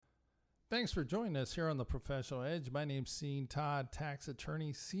Thanks for joining us here on the Professional Edge. My name's Sean Todd, tax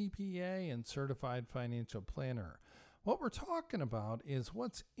attorney, CPA, and certified financial planner. What we're talking about is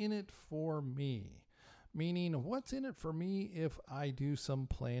what's in it for me. Meaning, what's in it for me if I do some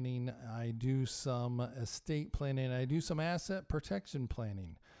planning, I do some estate planning, I do some asset protection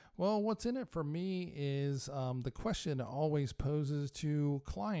planning. Well, what's in it for me is the question always poses to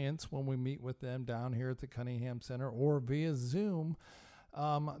clients when we meet with them down here at the Cunningham Center or via Zoom.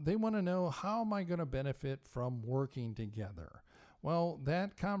 They want to know, how am I going to benefit from working together? Well,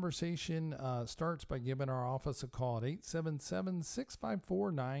 that conversation starts by giving our office a call at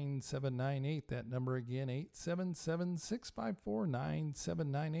 877-654-9798. That number again,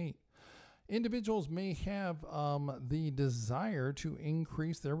 877-654-9798. Individuals may have the desire to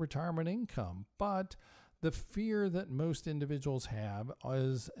increase their retirement income, but the fear that most individuals have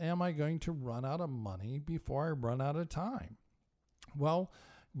is, am I going to run out of money before I run out of time? Well,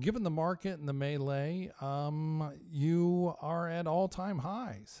 given the market and the melee, you are at all-time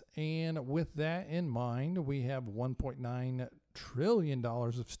highs. And with that in mind, we have $1.9 trillion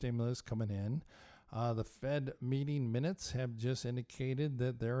of stimulus coming in. The Fed meeting minutes have just indicated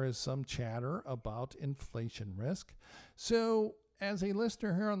that there is some chatter about inflation risk. So as a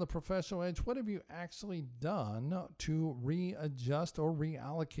listener here on the Professional Edge, what have you actually done to readjust or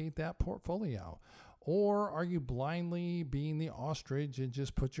reallocate that portfolio? Or are you blindly being the ostrich and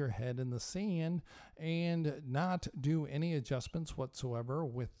just put your head in the sand and not do any adjustments whatsoever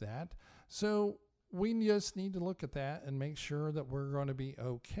with that? So we just need to look at that and make sure that we're going to be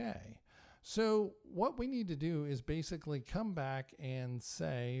okay. So what we need to do is basically come back and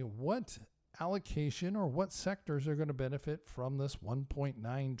say what allocation or what sectors are going to benefit from this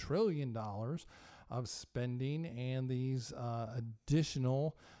 $1.9 trillion of spending and these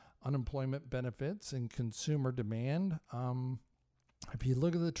additional unemployment benefits and consumer demand. If you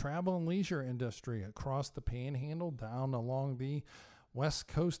look at the travel and leisure industry across the Panhandle down along the west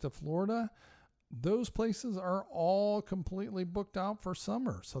coast of Florida, those places are all completely booked out for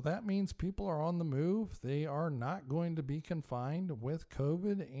summer. So that means people are on the move. They are not going to be confined with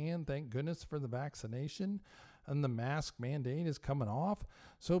COVID, and thank goodness for the vaccination, and the mask mandate is coming off.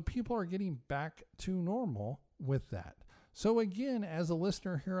 So people are getting back to normal with that. So again, as a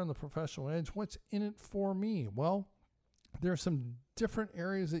listener here on the Professional Edge, what's in it for me? Well, there are some different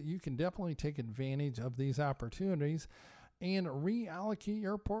areas that you can definitely take advantage of these opportunities and reallocate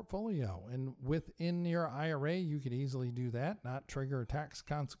your portfolio. And within your IRA, you could easily do that, not trigger a tax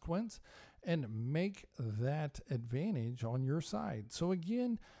consequence, and make that advantage on your side. So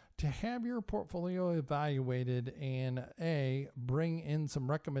again, to have your portfolio evaluated and bring in some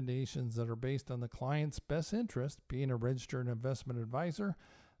recommendations that are based on the client's best interest, being a registered investment advisor,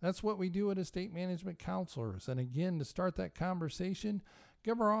 that's what we do at Estate Management Counselors. And again, to start that conversation,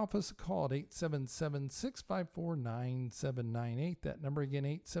 give our office a call at 877-654-9798. That number again,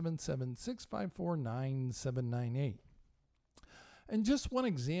 877-654-9798. And just one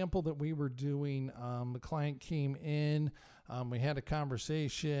example that we were doing, the client came in, we had a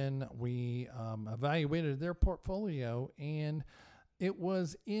conversation, we evaluated their portfolio, and it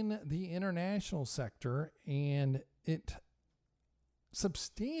was in the international sector, and it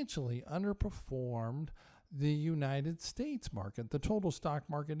substantially underperformed the United States market, the total stock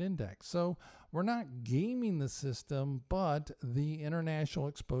market index. So we're not gaming the system, but the international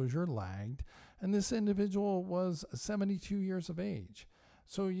exposure lagged. And this individual was 72 years of age.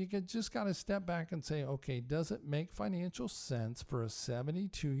 So you just got to step back and say, okay, does it make financial sense for a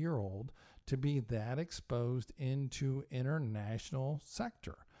 72-year-old to be that exposed into international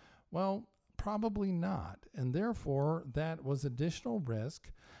sector? Well, probably not. And therefore, that was additional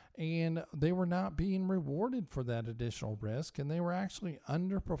risk, and they were not being rewarded for that additional risk, and they were actually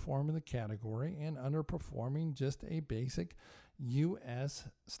underperforming the category and underperforming just a basic U.S.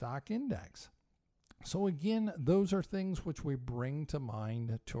 stock index. So again, those are things which we bring to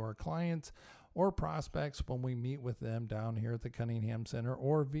mind to our clients or prospects when we meet with them down here at the Cunningham Center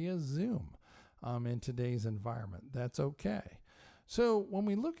or via Zoom in today's environment. That's okay. So when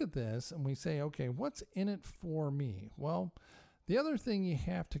we look at this and we say, okay, what's in it for me? Well, the other thing you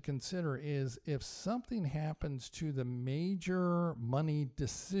have to consider is if something happens to the major money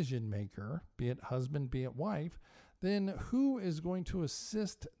decision maker, be it husband, be it wife, then who is going to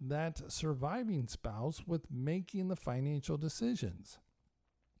assist that surviving spouse with making the financial decisions?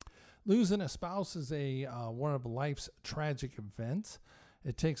 Losing a spouse is one of life's tragic events.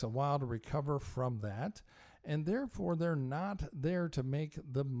 It takes a while to recover from that. and therefore they're not there to make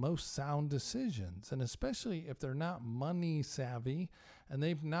the most sound decisions. And especially if they're not money savvy and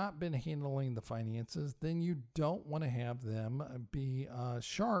they've not been handling the finances, then you don't want to have them be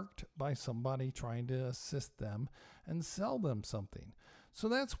sharked by somebody trying to assist them and sell them something. So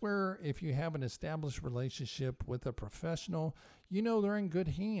that's where, if you have an established relationship with a professional, you know they're in good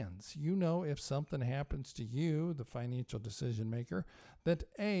hands. You know if something happens to you, the financial decision maker, that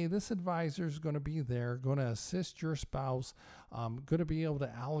this advisor is going to be there, going to assist your spouse, going to be able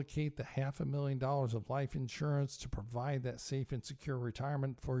to allocate the $500,000 of life insurance to provide that safe and secure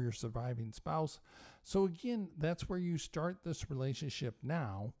retirement for your surviving spouse. So again, that's where you start this relationship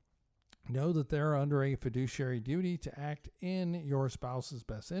now. Know that they're under a fiduciary duty to act in your spouse's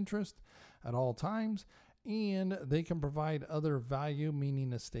best interest at all times, and they can provide other value,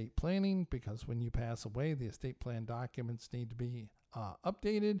 meaning estate planning, because when you pass away, the estate plan documents need to be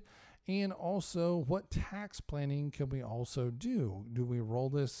updated. And also, what tax planning can we also do? Do we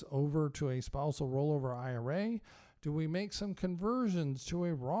roll this over to a spousal rollover IRA? Do we make some conversions to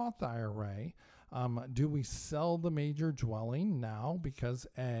a Roth IRA? Do we sell the major dwelling now? Because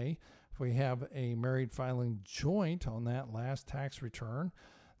if we have a married filing joint on that last tax return,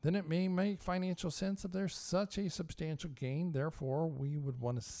 then it may make financial sense if there's such a substantial gain. Therefore, we would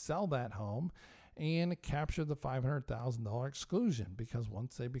want to sell that home and capture the $500,000 exclusion, because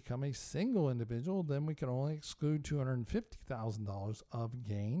once they become a single individual, then we can only exclude $250,000 of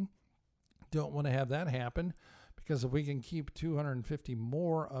gain. Don't want to have that happen, because if we can keep $250,000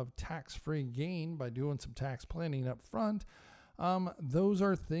 more of tax-free gain by doing some tax planning up front, those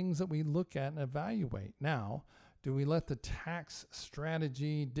are things that we look at and evaluate. Now, do we let the tax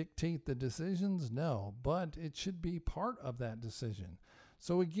strategy dictate the decisions? No, but it should be part of that decision.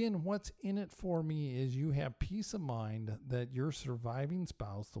 So again, what's in it for me is you have peace of mind that your surviving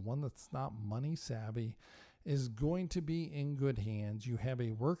spouse, the one that's not money savvy, is going to be in good hands. You have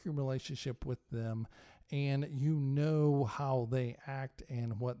a working relationship with them, and you know how they act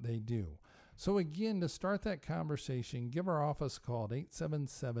and what they do. So again, to start that conversation, give our office a call at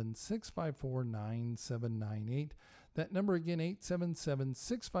 877-654-9798. That number again,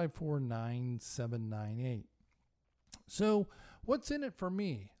 877-654-9798. So what's in it for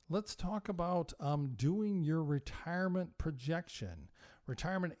me? Let's talk about doing your retirement projection,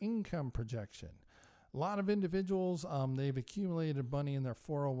 retirement income projection. A lot of individuals, they've accumulated money in their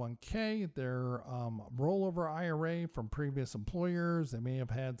 401k, their rollover IRA from previous employers. They may have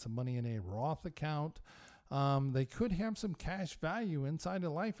had some money in a Roth account. They could have some cash value inside a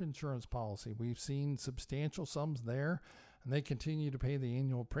life insurance policy. We've seen substantial sums there, and they continue to pay the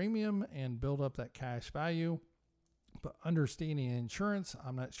annual premium and build up that cash value. But understanding insurance,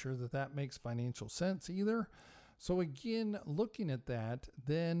 I'm not sure that makes financial sense either. So again, looking at that,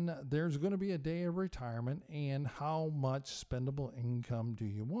 then there's going to be a day of retirement, and how much spendable income do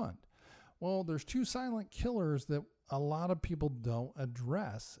you want? Well, there's two silent killers that a lot of people don't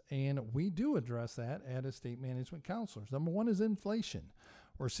address, and we do address that at Estate Management Counselors. Number one is inflation.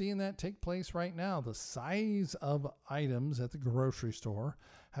 We're seeing that take place right now. The size of items at the grocery store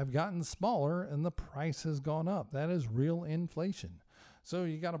have gotten smaller, and the price has gone up. That is real inflation. So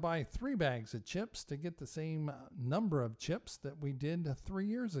you got to buy 3 bags of chips to get the same number of chips that we did 3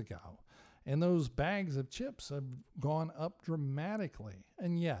 years ago. And those bags of chips have gone up dramatically.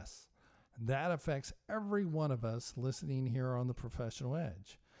 And yes, that affects every one of us listening here on the Professional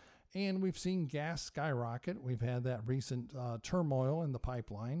Edge. And we've seen gas skyrocket. We've had that recent turmoil in the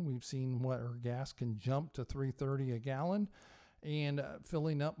pipeline. We've seen where gas can jump to $3.30 a gallon. And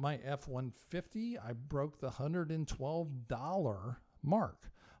filling up my F-150, I broke the $112 mark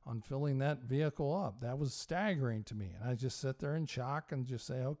on filling that vehicle up. That was staggering to me. And I just sit there in shock and just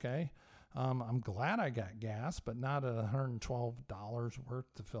say, okay, I'm glad I got gas, but not at $112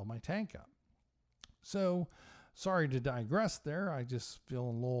 worth to fill my tank up. So sorry to digress there. I just feel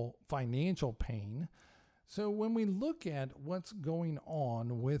a little financial pain. So when we look at what's going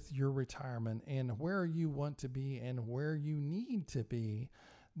on with your retirement and where you want to be and where you need to be,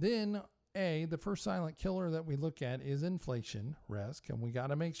 then the first silent killer that we look at is inflation risk. And we got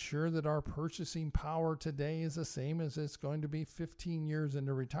to make sure that our purchasing power today is the same as it's going to be 15 years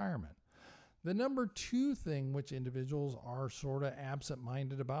into retirement. The number 2 thing which individuals are sort of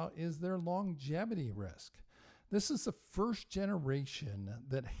absent-minded about is their longevity risk. This is the first generation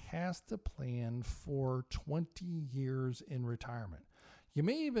that has to plan for 20 years in retirement. You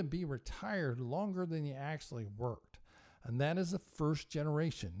may even be retired longer than you actually worked. And that is the first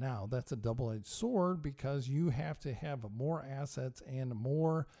generation. Now, that's a double-edged sword, because you have to have more assets and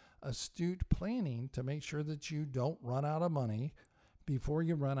more astute planning to make sure that you don't run out of money before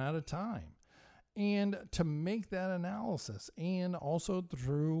you run out of time. And to make that analysis, and also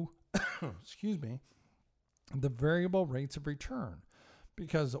through, the variable rates of return,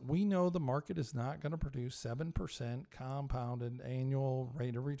 because we know the market is not going to produce 7% compounded annual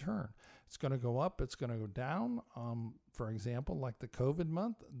rate of return. It's going to go up, it's going to go down. For example, like the COVID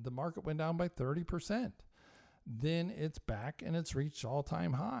month, the market went down by 30%. Then it's back and it's reached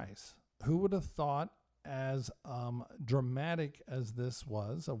all-time highs. Who would have thought, as dramatic as this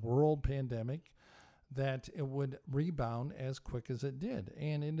was, a world pandemic, that it would rebound as quick as it did?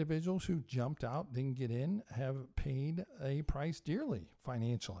 And individuals who jumped out, didn't get in, have paid a price dearly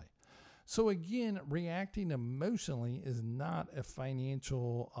financially. So again, reacting emotionally is not a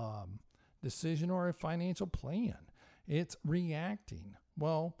financial decision or a financial plan. It's reacting.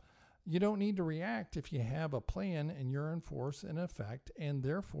 Well, you don't need to react if you have a plan and you're in force and effect, and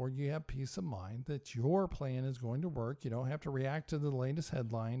therefore you have peace of mind that your plan is going to work. You don't have to react to the latest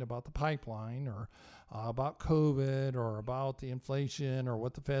headline about the pipeline, or about COVID, or about the inflation, or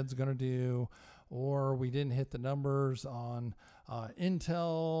what the Fed's going to do, or we didn't hit the numbers on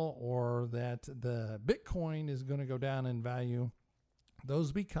Intel, or that the Bitcoin is going to go down in value.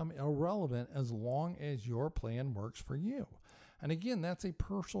 Those become irrelevant as long as your plan works for you. And again, that's a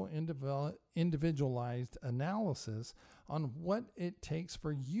personal individualized analysis on what it takes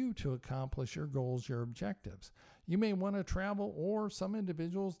for you to accomplish your goals, your objectives. You may want to travel, or some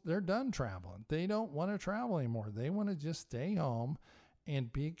individuals, they're done traveling. They don't want to travel anymore. They want to just stay home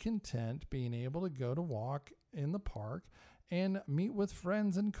and be content being able to go to walk in the park and meet with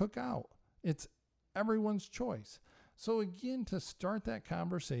friends and cook out. It's everyone's choice. So again, to start that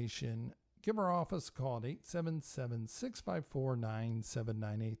conversation, give our office a call at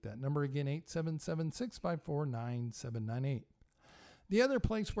 877-654-9798. That number again, 877-654-9798. The other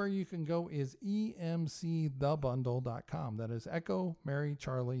place where you can go is emcthebundle.com. That is Echo Mary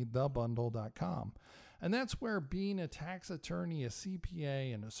Charlie thebundle.com. And that's where, being a tax attorney, a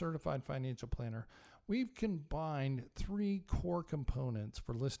CPA, and a certified financial planner, we've combined 3 core components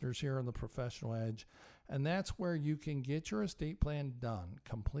for listeners here on the Professional Edge. And that's where you can get your estate plan done,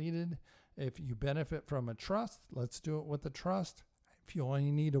 completed. If you benefit from a trust, let's do it with a trust. If you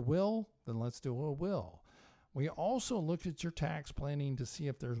only need a will, then let's do a will. We also look at your tax planning to see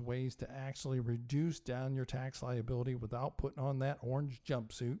if there's ways to actually reduce down your tax liability without putting on that orange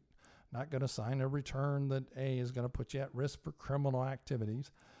jumpsuit. Not going to sign a return that is going to put you at risk for criminal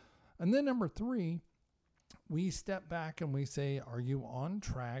activities. And then number 3, we step back and we say, are you on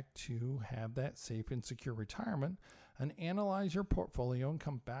track to have that safe and secure retirement? And analyze your portfolio and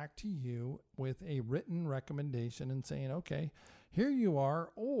come back to you with a written recommendation and saying, okay, here you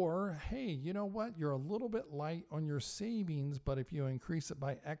are. Or, hey, you know what? You're a little bit light on your savings, but if you increase it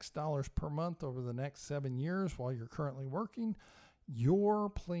by X dollars per month over the next 7 years while you're currently working, your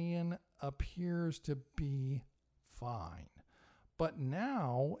plan appears to be fine. But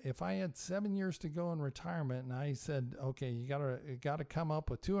now, if I had 7 years to go in retirement and I said, okay, you gotta come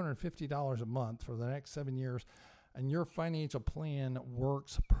up with $250 a month for the next 7 years, and your financial plan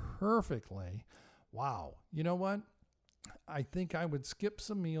works perfectly, wow, you know what? I think I would skip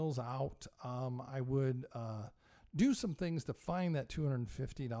some meals out. I would do some things to find that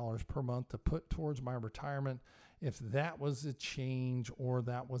 $250 per month to put towards my retirement, if that was the change or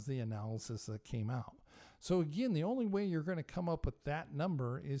that was the analysis that came out. So again, the only way you're going to come up with that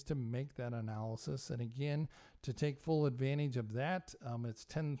number is to make that analysis. And again, to take full advantage of that, it's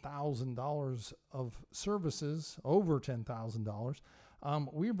 $10,000 of services, over $10,000.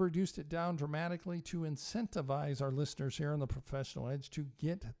 We've reduced it down dramatically to incentivize our listeners here on the Professional Edge to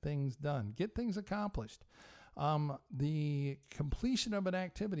get things done, get things accomplished. The completion of an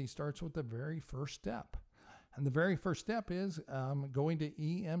activity starts with the very first step. And the very first step is going to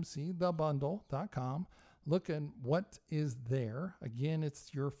emcthebundle.com. Look at what is there. Again,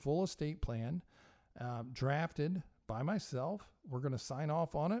 it's your full estate plan, drafted by myself. We're going to sign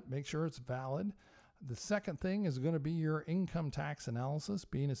off on it, make sure it's valid. The second thing is going to be your income tax analysis.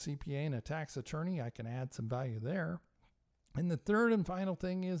 Being a CPA and a tax attorney, I can add some value there. And the third and final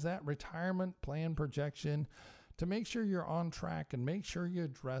thing is that retirement plan projection, to make sure you're on track and make sure you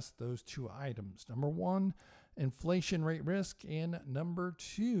address those 2 items. Number 1, inflation rate risk, and number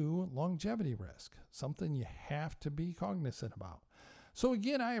 2, longevity risk, something you have to be cognizant about. So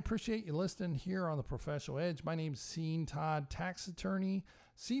again, I appreciate you listening here on the Professional Edge. My name's Sean Todd, tax attorney,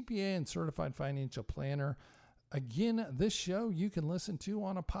 CPA, and certified financial planner. Again, this show you can listen to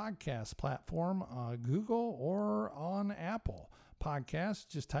on a podcast platform, Google or on Apple Podcasts.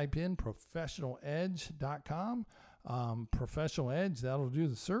 Just type in professionaledge.com. Professional Edge, that'll do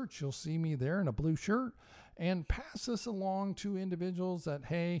the search. You'll see me there in a blue shirt. And pass this along to individuals that,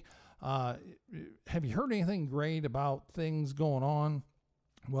 hey, Have you heard anything great about things going on?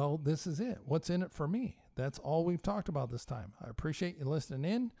 Well, this is it. What's in it for me? That's all we've talked about this time. I appreciate you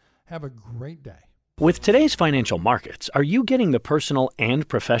listening in. Have a great day. With today's financial markets, are you getting the personal and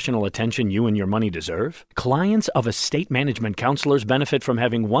professional attention you and your money deserve? Clients of estate management counselors benefit from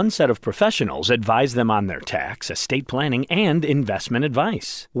having one set of professionals advise them on their tax, estate planning, and investment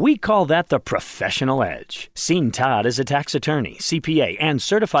advice. We call that the professional edge. Sean Todd is a tax attorney, CPA, and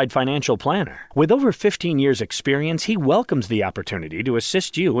certified financial planner. With over 15 years' experience, he welcomes the opportunity to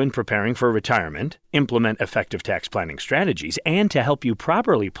assist you in preparing for retirement, implement effective tax planning strategies, and to help you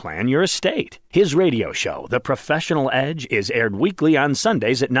properly plan your estate. His radio show, The Professional Edge, is aired weekly on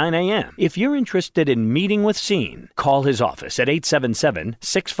Sundays at 9 a.m. If you're interested in meeting with Sean, call his office at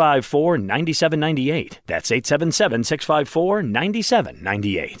 877-654-9798. That's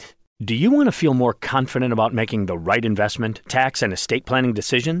 877-654-9798. Do you want to feel more confident about making the right investment, tax, and estate planning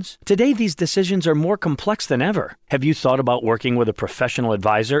decisions? Today, these decisions are more complex than ever. Have you thought about working with a professional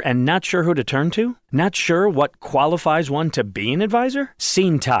advisor and not sure who to turn to? Not sure what qualifies one to be an advisor?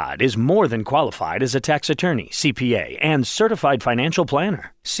 Sean Todd is more than qualified as a tax attorney, CPA, and certified financial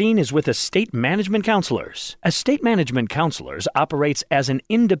planner. Sean is with Estate Management Counselors. Estate Management Counselors operates as an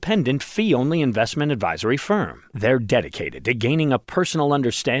independent fee-only investment advisory firm. They're dedicated to gaining a personal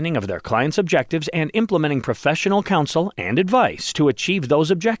understanding of their clients' objectives and implementing professional counsel and advice to achieve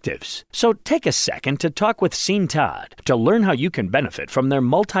those objectives. So take a second to talk with Sean Todd to learn how you can benefit from their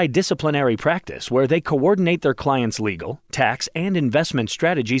multidisciplinary practice where they coordinate their clients' legal, tax, and investment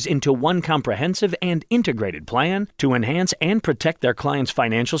strategies into one comprehensive and integrated plan to enhance and protect their clients'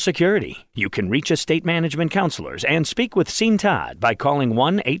 financial security. You can reach Estate Management Counselors and speak with Sean Todd by calling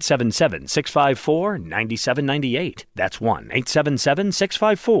 1-877-654-9798. That's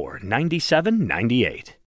 1-877-654-9798.